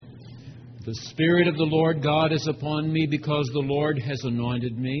The Spirit of the Lord God is upon me, because the Lord has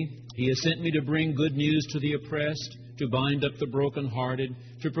anointed me. He has sent me to bring good news to the oppressed, to bind up the brokenhearted,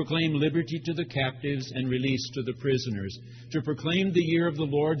 to proclaim liberty to the captives and release to the prisoners, to proclaim the year of the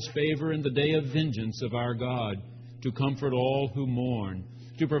Lord's favor and the day of vengeance of our God, to comfort all who mourn,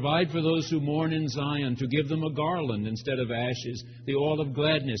 to provide for those who mourn in Zion, to give them a garland instead of ashes, the oil of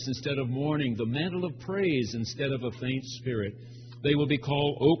gladness instead of mourning, the mantle of praise instead of a faint spirit. They will be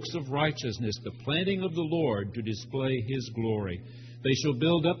called oaks of righteousness, the planting of the Lord to display His glory. They shall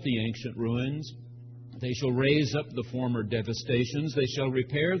build up the ancient ruins. They shall raise up the former devastations. They shall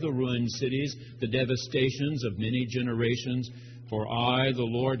repair the ruined cities, the devastations of many generations. For I, the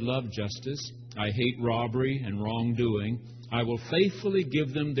Lord, love justice. I hate robbery and wrongdoing. I will faithfully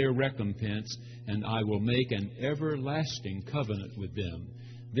give them their recompense, and I will make an everlasting covenant with them.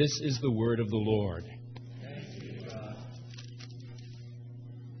 This is the word of the Lord.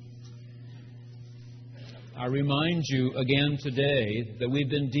 I remind you again today that we've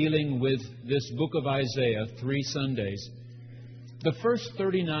been dealing with this book of Isaiah 3 Sundays. The first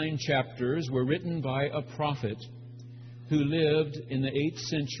 39 chapters were written by a prophet who lived in the 8th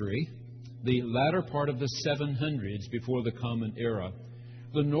century, the latter part of the 700s before the Common Era.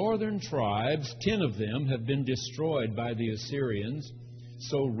 The northern tribes, 10 of them, have been destroyed by the Assyrians,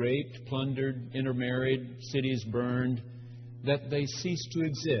 so raped, plundered, intermarried, cities burned, that they ceased to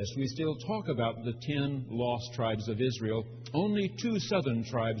exist. We still talk about the 10 lost tribes of Israel. Only 2 southern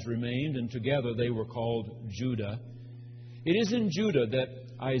tribes remained, and together they were called Judah. It is in Judah that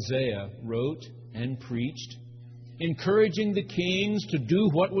Isaiah wrote and preached, encouraging the kings to do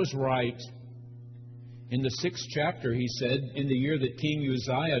what was right. In the 6th chapter, he said, in the year that King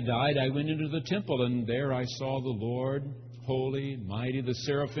Uzziah died, I went into the temple, and there I saw the Lord, holy, mighty, the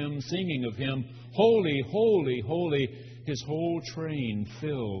seraphim singing of Him, holy, holy, holy. His whole train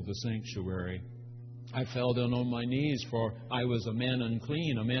filled the sanctuary. I fell down on my knees, for I was a man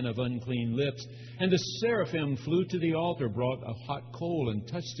unclean, a man of unclean lips. And the seraphim flew to the altar, brought a hot coal, and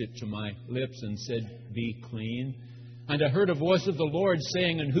touched it to my lips, and said, Be clean. And I heard a voice of the Lord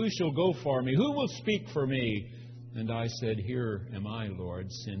saying, And who shall go for me? Who will speak for me? And I said, Here am I, Lord,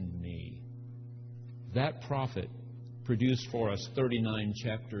 send me. That prophet produced for us 39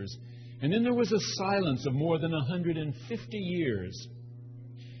 chapters. And then there was a silence of more than 150 years.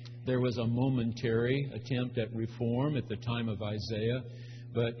 There was a momentary attempt at reform at the time of Isaiah,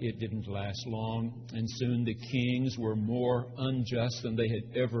 but it didn't last long. And soon the kings were more unjust than they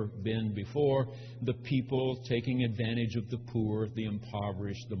had ever been before, the people taking advantage of the poor, the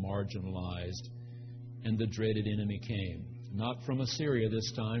impoverished, the marginalized. And the dreaded enemy came. Not from Assyria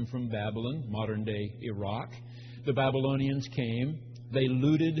this time, from Babylon, modern-day Iraq. The Babylonians came. They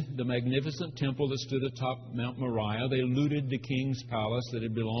looted the magnificent temple that stood atop Mount Moriah. They looted the king's palace that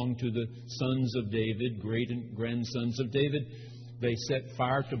had belonged to the sons of David, great and grandsons of David. They set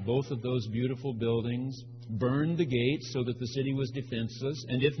fire to both of those beautiful buildings, burned the gates so that the city was defenseless,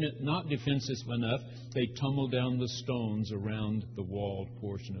 and if not defenseless enough, they tumbled down the stones around the walled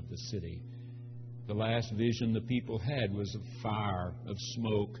portion of the city. The last vision the people had was of fire, of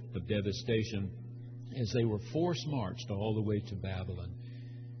smoke, of devastation, as they were force-marched all the way to Babylon.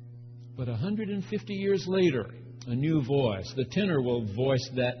 But 150 years later, a new voice. The tenor will voice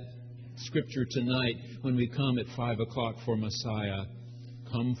that scripture tonight when we come at 5 o'clock for Messiah.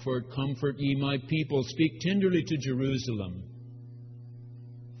 Comfort, comfort ye my people. Speak tenderly to Jerusalem.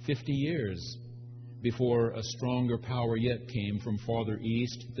 50 years before a stronger power yet came from farther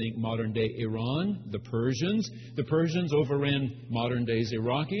east. Think modern-day Iran, the Persians. The Persians overran modern-day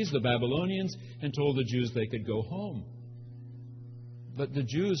Iraqis, the Babylonians, and told the Jews they could go home. But the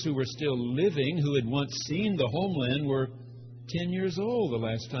Jews who were still living, who had once seen the homeland, were 10 years old the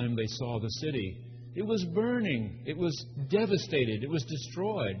last time they saw the city. It was burning. It was devastated. It was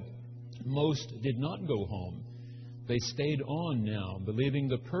destroyed. Most did not go home. They stayed on now, believing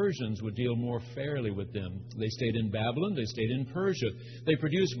the Persians would deal more fairly with them. They stayed in Babylon. They stayed in Persia. They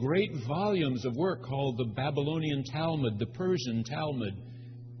produced great volumes of work called the Babylonian Talmud, the Persian Talmud.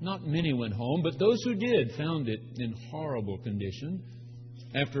 Not many went home, but those who did found it in horrible condition.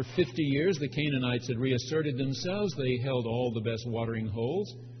 After 50 years, the Canaanites had reasserted themselves. They held all the best watering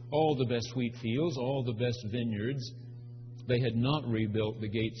holes, all the best wheat fields, all the best vineyards. They had not rebuilt the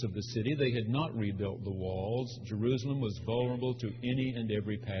gates of the city. They had not rebuilt the walls. Jerusalem was vulnerable to any and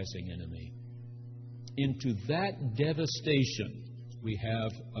every passing enemy. Into that devastation, we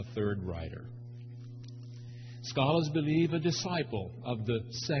have a third writer. Scholars believe a disciple of the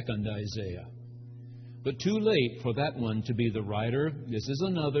second Isaiah. But too late for that one to be the writer. This is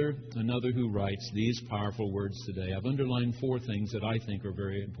another who writes these powerful words today. I've underlined 4 things that I think are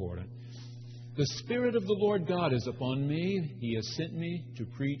very important. The Spirit of the Lord God is upon me. He has sent me to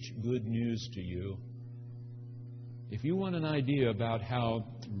preach good news to you. If you want an idea about how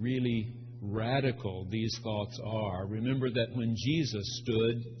really radical these thoughts are, remember that when Jesus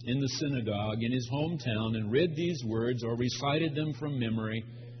stood in the synagogue in his hometown and read these words or recited them from memory,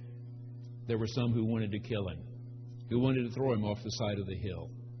 there were some who wanted to kill him, who wanted to throw him off the side of the hill.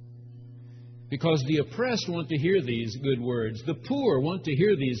 Because the oppressed want to hear these good words. The poor want to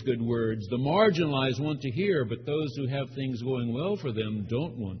hear these good words. The marginalized want to hear, but those who have things going well for them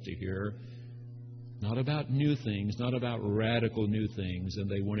don't want to hear. Not about new things, not about radical new things,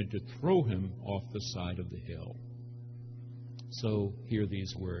 and they wanted to throw him off the side of the hill. So hear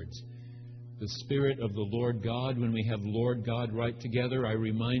these words. The Spirit of the Lord God, when we have Lord God right together, I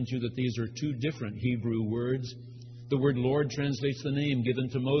remind you that these are two different Hebrew words. The word Lord translates the name given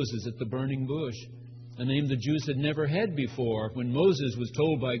to Moses at the burning bush, a name the Jews had never had before. When Moses was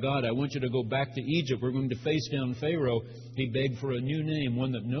told by God, I want you to go back to Egypt, we're going to face down Pharaoh, he begged for a new name,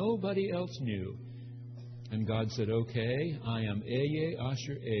 one that nobody else knew. And God said, okay, I am Eye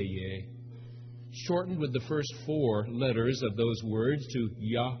Asher Eye, shortened with the first four letters of those words to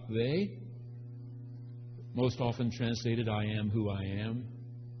Yahweh, most often translated, I am who I am.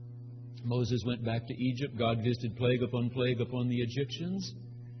 Moses went back to Egypt. God visited plague upon the Egyptians.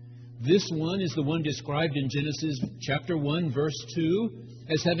 This one is the one described in Genesis chapter 1, verse 2,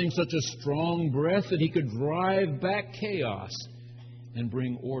 as having such a strong breath that he could drive back chaos and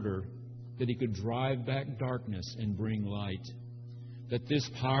bring order, that he could drive back darkness and bring light. That this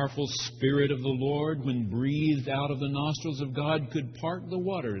powerful Spirit of the Lord, when breathed out of the nostrils of God, could part the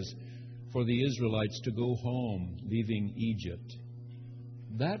waters for the Israelites to go home, leaving Egypt.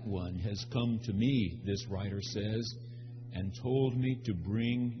 That one has come to me, this writer says, and told me to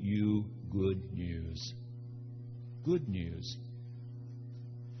bring you good news. Good news.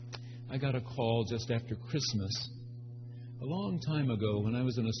 I got a call just after Christmas, a long time ago, when I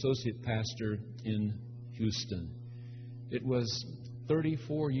was an associate pastor in Houston. It was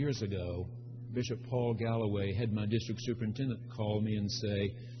 34 years ago. Bishop Paul Galloway had my district superintendent call me and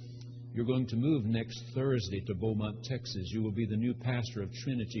say, you're going to move next Thursday to Beaumont, Texas. You will be the new pastor of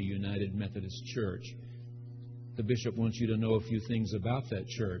Trinity United Methodist Church. The bishop wants you to know a few things about that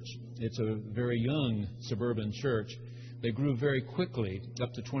church. It's a very young suburban church. They grew very quickly,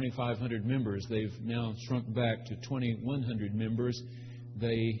 up to 2,500 members. They've now shrunk back to 2,100 members.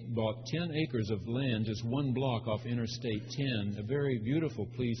 They bought 10 acres of land, just one block off Interstate 10, a very beautiful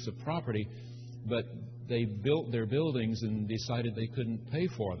piece of property, but they built their buildings and decided they couldn't pay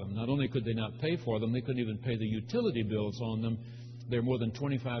for them. Not only could they not pay for them, they couldn't even pay the utility bills on them. They're more than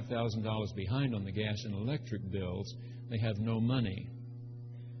 $25,000 behind on the gas and electric bills. They have no money.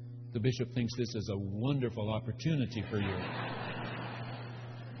 The bishop thinks this is a wonderful opportunity for you.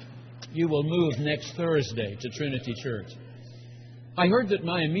 You will move next Thursday to Trinity Church. I heard that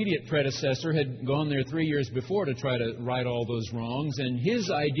my immediate predecessor had gone there 3 years before to try to right all those wrongs, and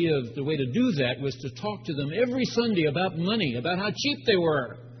his idea of the way to do that was to talk to them every Sunday about money, about how cheap they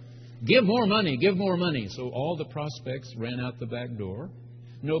were. Give more money, give more money. So all the prospects ran out the back door.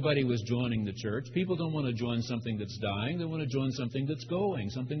 Nobody was joining the church. People don't want to join something that's dying. They want to join something that's going,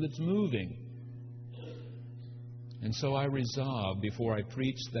 something that's moving. And so I resolved before I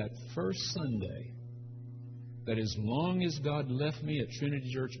preached that first Sunday that as long as God left me at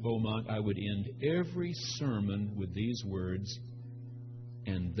Trinity Church Beaumont, I would end every sermon with these words,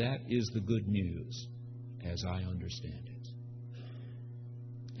 and that is the good news as I understand it.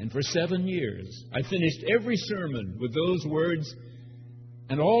 And for 7 years, I finished every sermon with those words,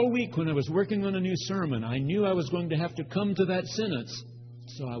 and all week when I was working on a new sermon, I knew I was going to have to come to that sentence.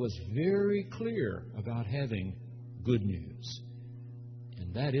 So I was very clear about having good news.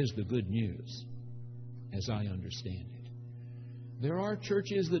 And that is the good news as I understand it. There are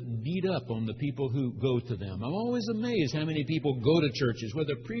churches that beat up on the people who go to them. I'm always amazed how many people go to churches where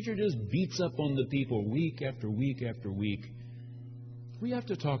the preacher just beats up on the people week after week after week. We have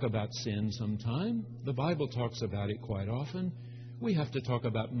to talk about sin sometime. The Bible talks about it quite often. We have to talk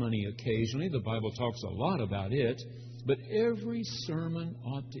about money occasionally. The Bible talks a lot about it. But every sermon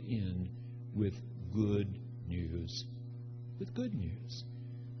ought to end with good news. With good news.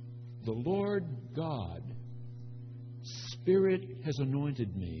 The Lord God, Spirit has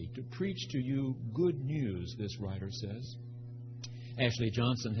anointed me to preach to you good news, this writer says. Ashley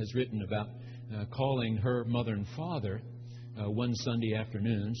Johnson has written about calling her mother and father one Sunday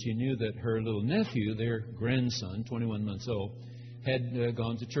afternoon. She knew that her little nephew, their grandson, 21 months old, had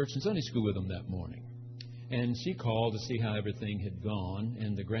gone to church and Sunday school with them that morning. And she called to see how everything had gone,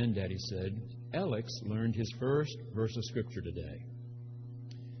 and the granddaddy said, Alex learned his first verse of Scripture today.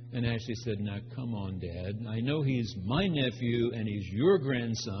 And Ashley said, now, come on, Dad. I know he's my nephew and he's your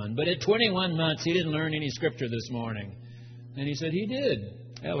grandson, but at 21 months he didn't learn any scripture this morning. And he said, he did.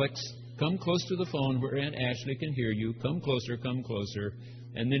 Alex, come close to the phone where Aunt Ashley can hear you. Come closer, come closer.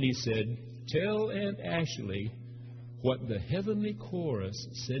 And then he said, tell Aunt Ashley what the heavenly chorus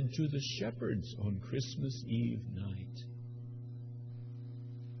said to the shepherds on Christmas Eve night.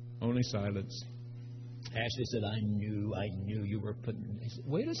 Only silence. Ashley said, I knew you were putting... He said,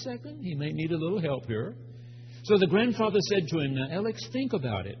 wait a second, he may need a little help here. So the grandfather said to him, now, Alex, think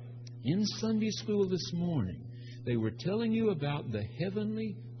about it. In Sunday school this morning, they were telling you about the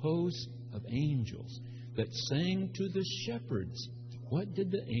heavenly host of angels that sang to the shepherds. What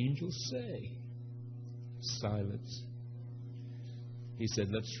did the angels say? Silence. He said,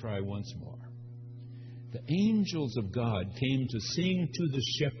 let's try once more. The angels of God came to sing to the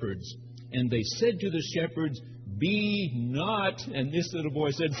shepherds, and they said to the shepherds, be not, and this little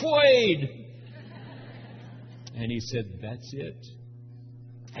boy said, Foid! And he said, that's it.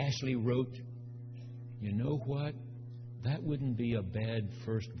 Ashley wrote, you know what? That wouldn't be a bad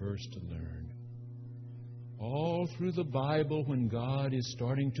first verse to learn. All through the Bible, when God is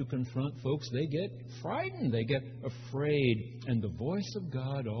starting to confront folks, they get frightened, they get afraid. And the voice of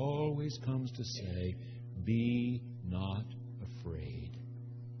God always comes to say, be not afraid.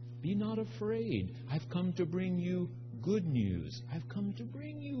 Be not afraid. I've come to bring you good news. I've come to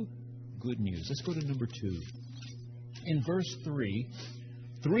bring you good news. Let's go to number 2. In verse 3,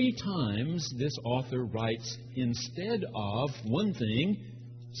 3 times this author writes, instead of one thing,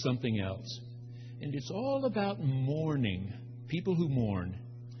 something else. And it's all about mourning, people who mourn.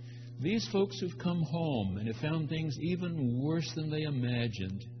 These folks who've come home and have found things even worse than they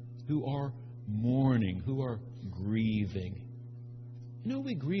imagined, who are mourning, who are grieving. You know,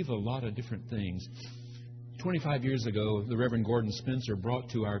 we grieve a lot of different things. 25 years ago, the Reverend Gordon Spencer brought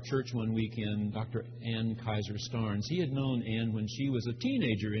to our church one weekend Dr. Ann Kaiser Starnes. He had known Ann when she was a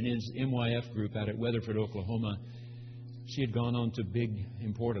teenager in his MYF group out at Weatherford, Oklahoma. She had gone on to big,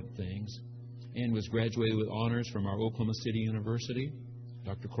 important things. Ann was graduated with honors from our Oklahoma City University,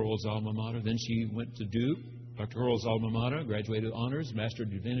 Dr. Crowell's alma mater. Then she went to Duke, Dr. Crowell's alma mater, graduated with honors, Master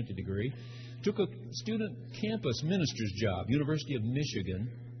of Divinity degree. Took a student campus minister's job, University of Michigan.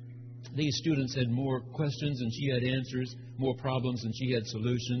 These students had more questions than she had answers, more problems than she had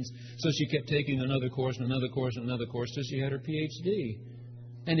solutions. So she kept taking another course and another course and another course till she had her Ph.D.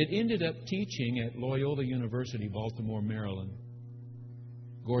 And it ended up teaching at Loyola University, Baltimore, Maryland.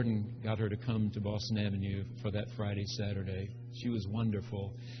 Gordon got her to come to Boston Avenue for that Friday, Saturday. She was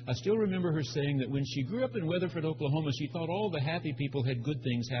wonderful. I still remember her saying that when she grew up in Weatherford, Oklahoma, she thought all the happy people had good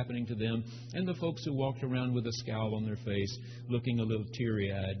things happening to them, and the folks who walked around with a scowl on their face, looking a little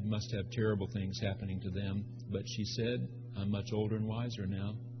teary-eyed, must have terrible things happening to them. But she said, I'm much older and wiser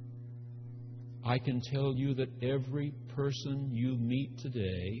now. I can tell you that every person you meet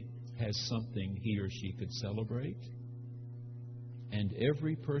today has something he or she could celebrate. And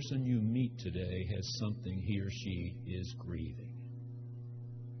every person you meet today has something he or she is grieving.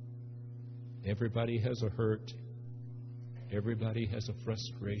 Everybody has a hurt. Everybody has a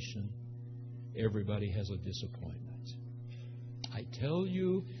frustration. Everybody has a disappointment. I tell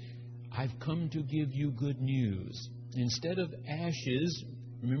you, I've come to give you good news. Instead of ashes,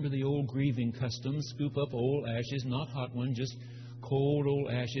 remember the old grieving custom, scoop up old ashes, not hot ones, just cold old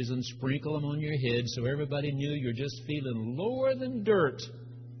ashes, and sprinkle them on your head so everybody knew you're just feeling lower than dirt,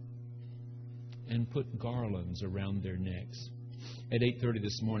 and put garlands around their necks. At 8:30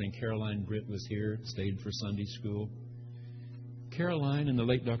 this morning, Caroline Britt was here, stayed for Sunday school. Caroline and the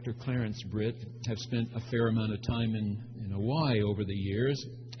late Dr. Clarence Britt have spent a fair amount of time in Hawaii over the years,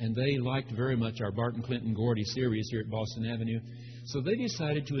 and they liked very much our Barton Clinton Gordy series here at Boston Avenue. So they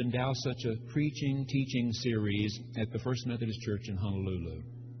decided to endow such a preaching, teaching series at the First Methodist Church in Honolulu.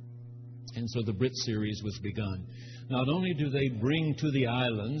 And so the Brit series was begun. Not only do they bring to the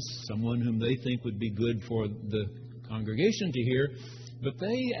islands someone whom they think would be good for the congregation to hear, but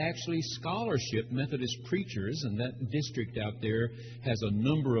they actually scholarship Methodist preachers, and that district out there has a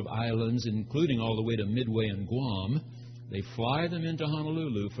number of islands, including all the way to Midway and Guam. They fly them into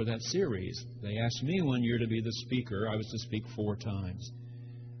Honolulu for that series. They asked me one year to be the speaker. I was to speak 4 times.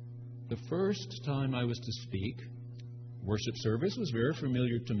 The first time I was to speak, worship service was very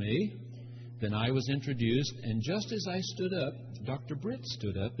familiar to me. Then I was introduced, and just as I stood up, Dr. Britt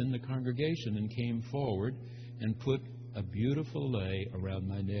stood up in the congregation and came forward and put a beautiful lei around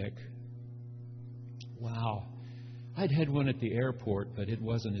my neck. Wow. I'd had one at the airport, but it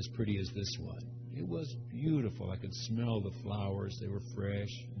wasn't as pretty as this one. It was beautiful. I could smell the flowers. They were fresh,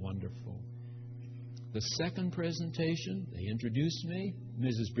 wonderful. The second presentation, they introduced me.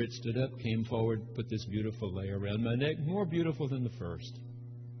 Mrs. Britt stood up, came forward, put this beautiful layer around my neck, more beautiful than the first.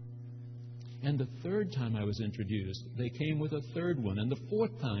 And the third time I was introduced, they came with a third one, and the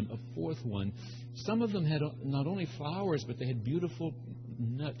fourth time, a fourth one. Some of them had not only flowers, but they had beautiful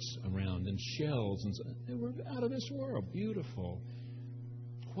nuts around and shells, and they were out of this world, beautiful.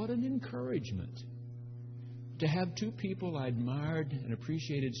 What an encouragement to have two people I admired and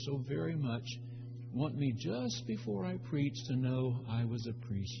appreciated so very much want me just before I preached to know I was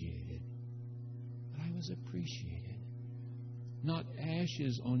appreciated. But I was appreciated. Not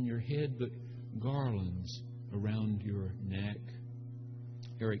ashes on your head, but garlands around your neck.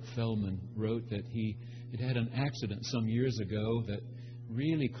 Eric Feldman wrote that he had had an accident some years ago that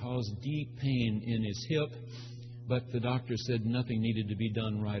really caused deep pain in his hip, but the doctor said nothing needed to be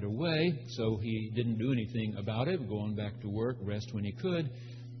done right away, so he didn't do anything about it, going back to work, rest when he could,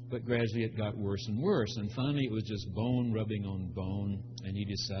 but gradually it got worse and worse, and finally it was just bone rubbing on bone, and he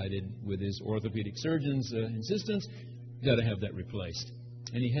decided, with his orthopedic surgeon's insistence, got to have that replaced.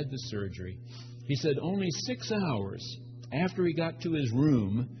 And he had the surgery. He said only 6 hours after he got to his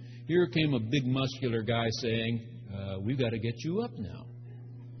room, here came a big muscular guy saying, we've got to get you up now.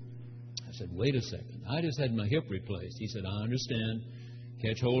 I said, wait a second. I just had my hip replaced. He said, I understand.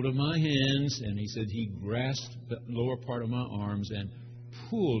 Catch hold of my hands. And he said he grasped the lower part of my arms and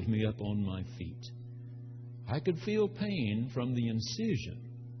pulled me up on my feet. I could feel pain from the incision,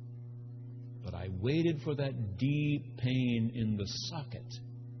 but I waited for that deep pain in the socket,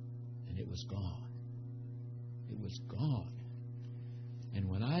 and it was gone. It was gone. And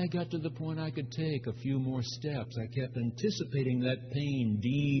when I got to the point I could take a few more steps, I kept anticipating that pain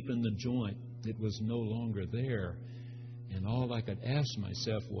deep in the joint. It was no longer there. And all I could ask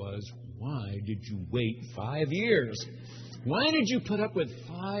myself was, why did you wait 5 years? Why did you put up with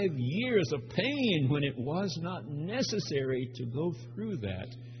 5 years of pain when it was not necessary to go through that?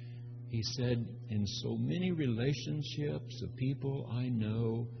 He said, in so many relationships of people I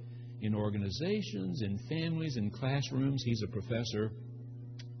know, in organizations, in families, in classrooms, he's a professor,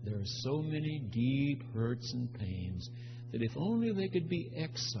 there are so many deep hurts and pains that if only they could be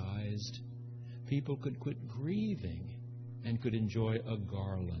excised, people could quit grieving and could enjoy a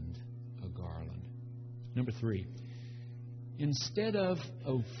garland. A garland. Number 3, instead of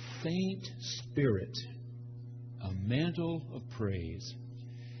a faint spirit, a mantle of praise.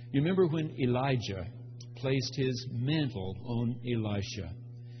 You remember when Elijah placed his mantle on Elisha,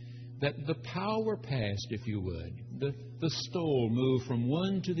 that the power passed, if you would. The stole moved from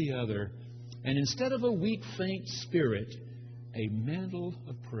one to the other. And instead of a weak, faint spirit, a mantle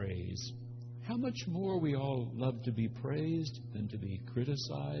of praise. How much more we all love to be praised than to be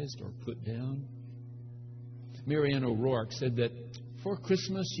criticized or put down? Marianne O'Rourke said that for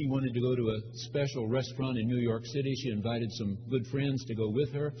Christmas she wanted to go to a special restaurant in New York City. She invited some good friends to go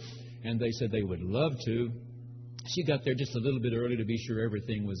with her, and they said they would love to. She got there just a little bit early to be sure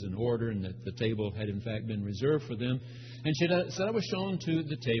everything was in order and that the table had in fact been reserved for them. And she said I was shown to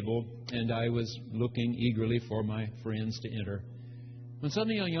the table, and I was looking eagerly for my friends to enter, when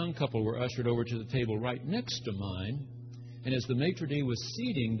suddenly a young couple were ushered over to the table right next to mine. And as the maitre d' was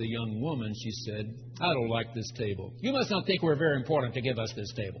seating the young woman, she said, I don't like this table. You must not think we're very important to give us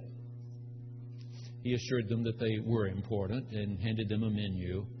this table. He assured them that they were important and handed them a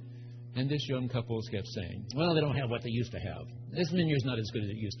menu. And this young couple kept saying, well, they don't have what they used to have. This menu's not as good as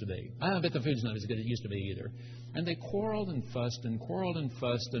it used to be. I bet the food's not as good as it used to be either. And they quarreled and fussed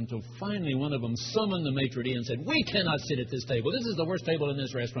until finally one of them summoned the maitre d' and said, we cannot sit at this table. This is the worst table in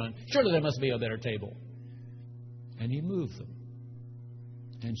this restaurant. Surely there must be a better table. And he moved them.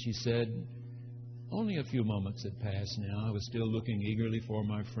 And she said, only a few moments had passed now. I was still looking eagerly for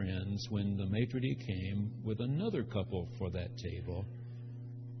my friends when the maitre d' came with another couple for that table.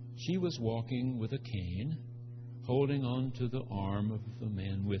 She was walking with a cane, holding on to the arm of the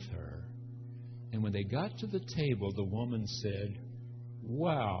man with her. And when they got to the table, the woman said,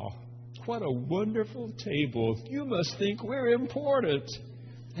 wow, what a wonderful table. You must think we're important.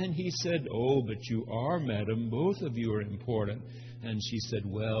 And he said, oh, but you are, madam. Both of you are important. And she said,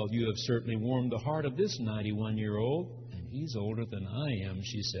 well, you have certainly warmed the heart of this 91-year-old. And he's older than I am,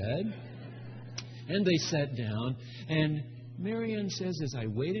 she said. And they sat down, and Marianne says, as I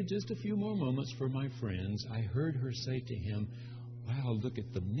waited just a few more moments for my friends, I heard her say to him, wow, look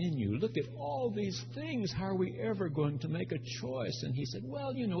at the menu. Look at all these things. How are we ever going to make a choice? And he said,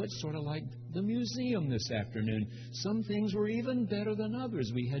 well, you know, it's sort of like the museum this afternoon. Some things were even better than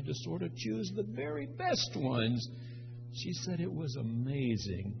others. We had to sort of choose the very best ones. She said it was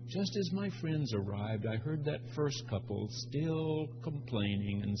amazing. Just as my friends arrived, I heard that first couple still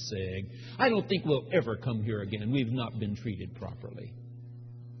complaining and saying, I don't think we'll ever come here again. We've not been treated properly.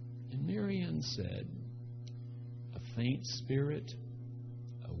 and said, a faint spirit,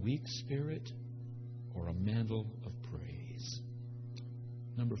 a weak spirit, or a mantle of praise.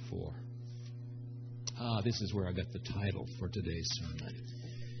 Number 4. This is where I got the title for today's sermon.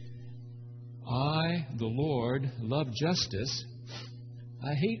 I, the Lord, love justice.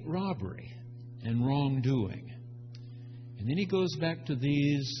 I hate robbery and wrongdoing. And then he goes back to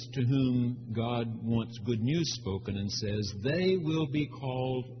these to whom God wants good news spoken and says, they will be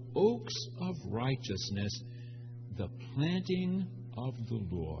called oaks of righteousness, the planting of the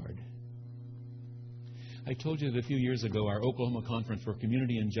Lord. I told you that a few years ago our Oklahoma Conference for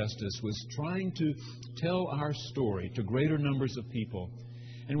Community and Justice was trying to tell our story to greater numbers of people.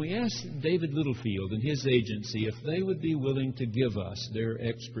 And we asked David Littlefield and his agency if they would be willing to give us their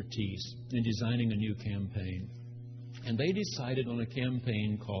expertise in designing a new campaign. And they decided on a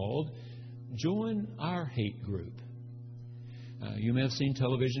campaign called Join Our Hate Group. You may have seen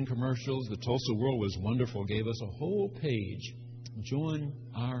television commercials. The Tulsa World was wonderful, gave us a whole page. Join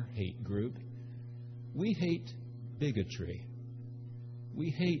Our Hate Group. We hate bigotry.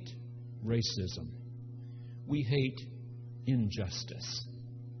 We hate racism. We hate injustice.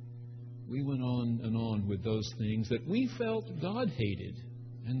 We went on and on with those things that we felt God hated,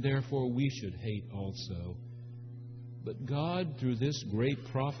 and therefore we should hate also. But God, through this great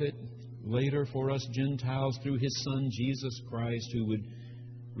prophet, later for us Gentiles, through His Son Jesus Christ, who would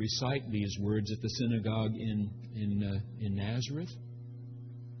recite these words at the synagogue in Nazareth,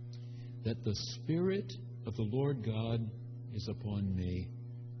 that the Spirit of the Lord God is upon me,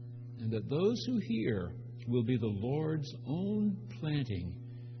 and that those who hear will be the Lord's own planting.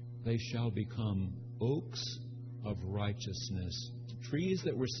 They shall become oaks of righteousness, trees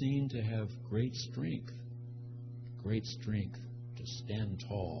that were seen to have great strength to stand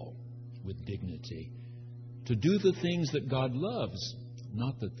tall with dignity, to do the things that God loves,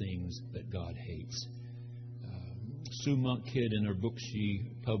 not the things that God hates. Sue Monk Kidd, in her book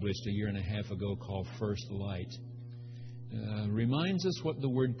she published a year and a half ago called First Light, reminds us what the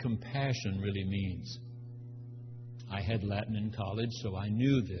word compassion really means. I had Latin in college, so I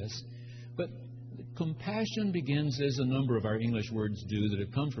knew this. But compassion begins, as a number of our English words do that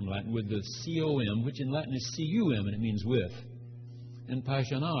have come from Latin, with the C-O-M, which in Latin is C-U-M, and it means with. And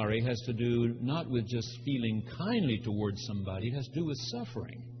passionare has to do not with just feeling kindly towards somebody, it has to do with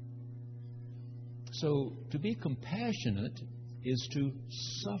suffering. So to be compassionate is to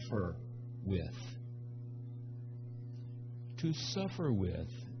suffer with. To suffer with.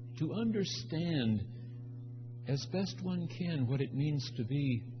 To understand as best one can what it means to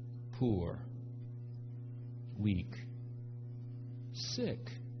be poor, weak, sick,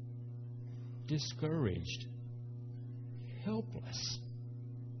 discouraged, helpless,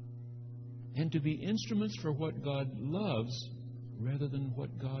 and to be instruments for what God loves rather than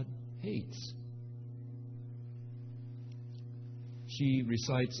what God hates. She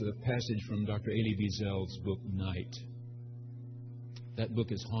recites a passage from Dr. Elie Wiesel's book, Night. That book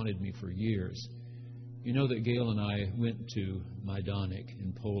has haunted me for years. You know that Gail and I went to Majdanek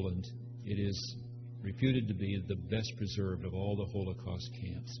in Poland. It is reputed to be the best preserved of all the Holocaust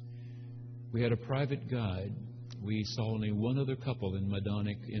camps. We had a private guide. We saw only one other couple in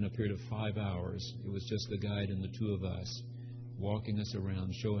Majdanek in a period of 5 hours. It was just the guide and the two of us, walking us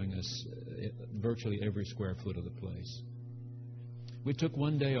around, showing us virtually every square foot of the place. We took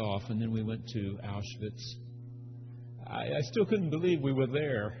one day off, and then we went to Auschwitz. I still couldn't believe we were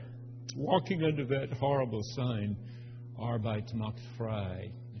there, walking under that horrible sign, Arbeit macht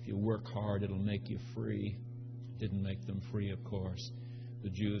frei. If you work hard, it'll make you free. Didn't make them free, of course.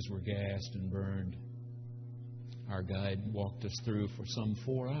 The Jews were gassed and burned. Our guide walked us through for some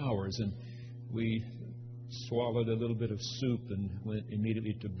 4 hours, and we swallowed a little bit of soup and went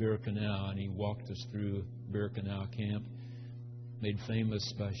immediately to Birkenau, and he walked us through Birkenau camp. Made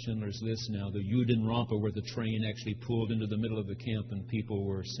famous by Schindler's List now, the Judenrampe, where the train actually pulled into the middle of the camp and people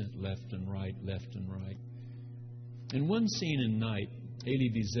were sent left and right. In one scene in Night,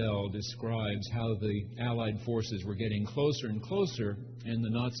 Elie Wiesel describes how the Allied forces were getting closer and closer, and the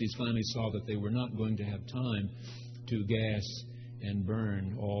Nazis finally saw that they were not going to have time to gas and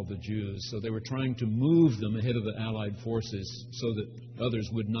burn all the Jews. So they were trying to move them ahead of the Allied forces so that others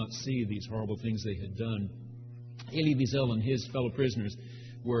would not see these horrible things they had done. Elie Wiesel and his fellow prisoners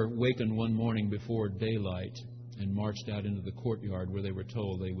were wakened one morning before daylight and marched out into the courtyard where they were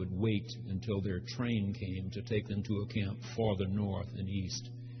told they would wait until their train came to take them to a camp farther north and east.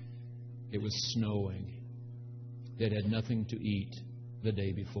 It was snowing. They'd had nothing to eat the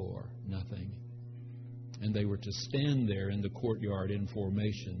day before, nothing. And they were to stand there in the courtyard in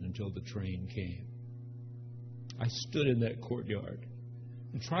formation until the train came. I stood in that courtyard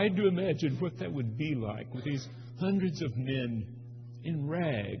and tried to imagine what that would be like with these hundreds of men in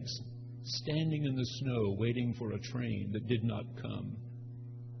rags standing in the snow waiting for a train that did not come.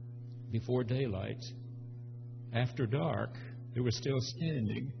 Before daylight, after dark, they were still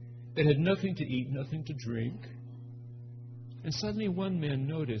standing. They had nothing to eat, nothing to drink. And suddenly one man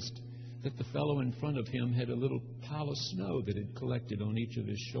noticed that the fellow in front of him had a little pile of snow that had collected on each of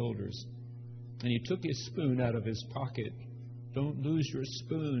his shoulders. And he took his spoon out of his pocket. Don't lose your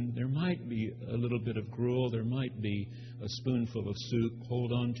spoon. There might be a little bit of gruel. There might be a spoonful of soup.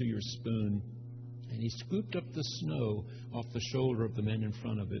 Hold on to your spoon. And he scooped up the snow off the shoulder of the man in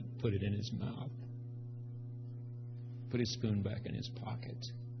front of it, put it in his mouth, put his spoon back in his pocket.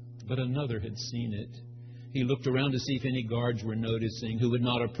 But another had seen it. He looked around to see if any guards were noticing who would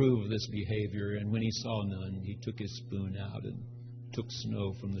not approve of this behavior. And when he saw none, he took his spoon out and took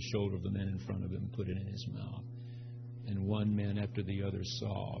snow from the shoulder of the man in front of him, put it in his mouth. And one man after the other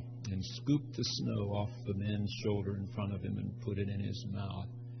saw and scooped the snow off the man's shoulder in front of him and put it in his mouth.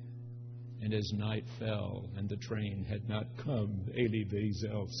 And as night fell and the train had not come, Elie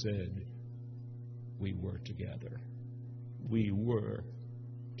Wiesel said, "We were together. We were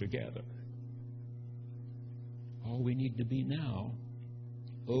together." All we need to be now,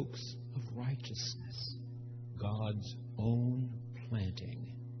 oaks of righteousness, God's own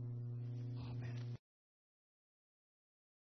planting.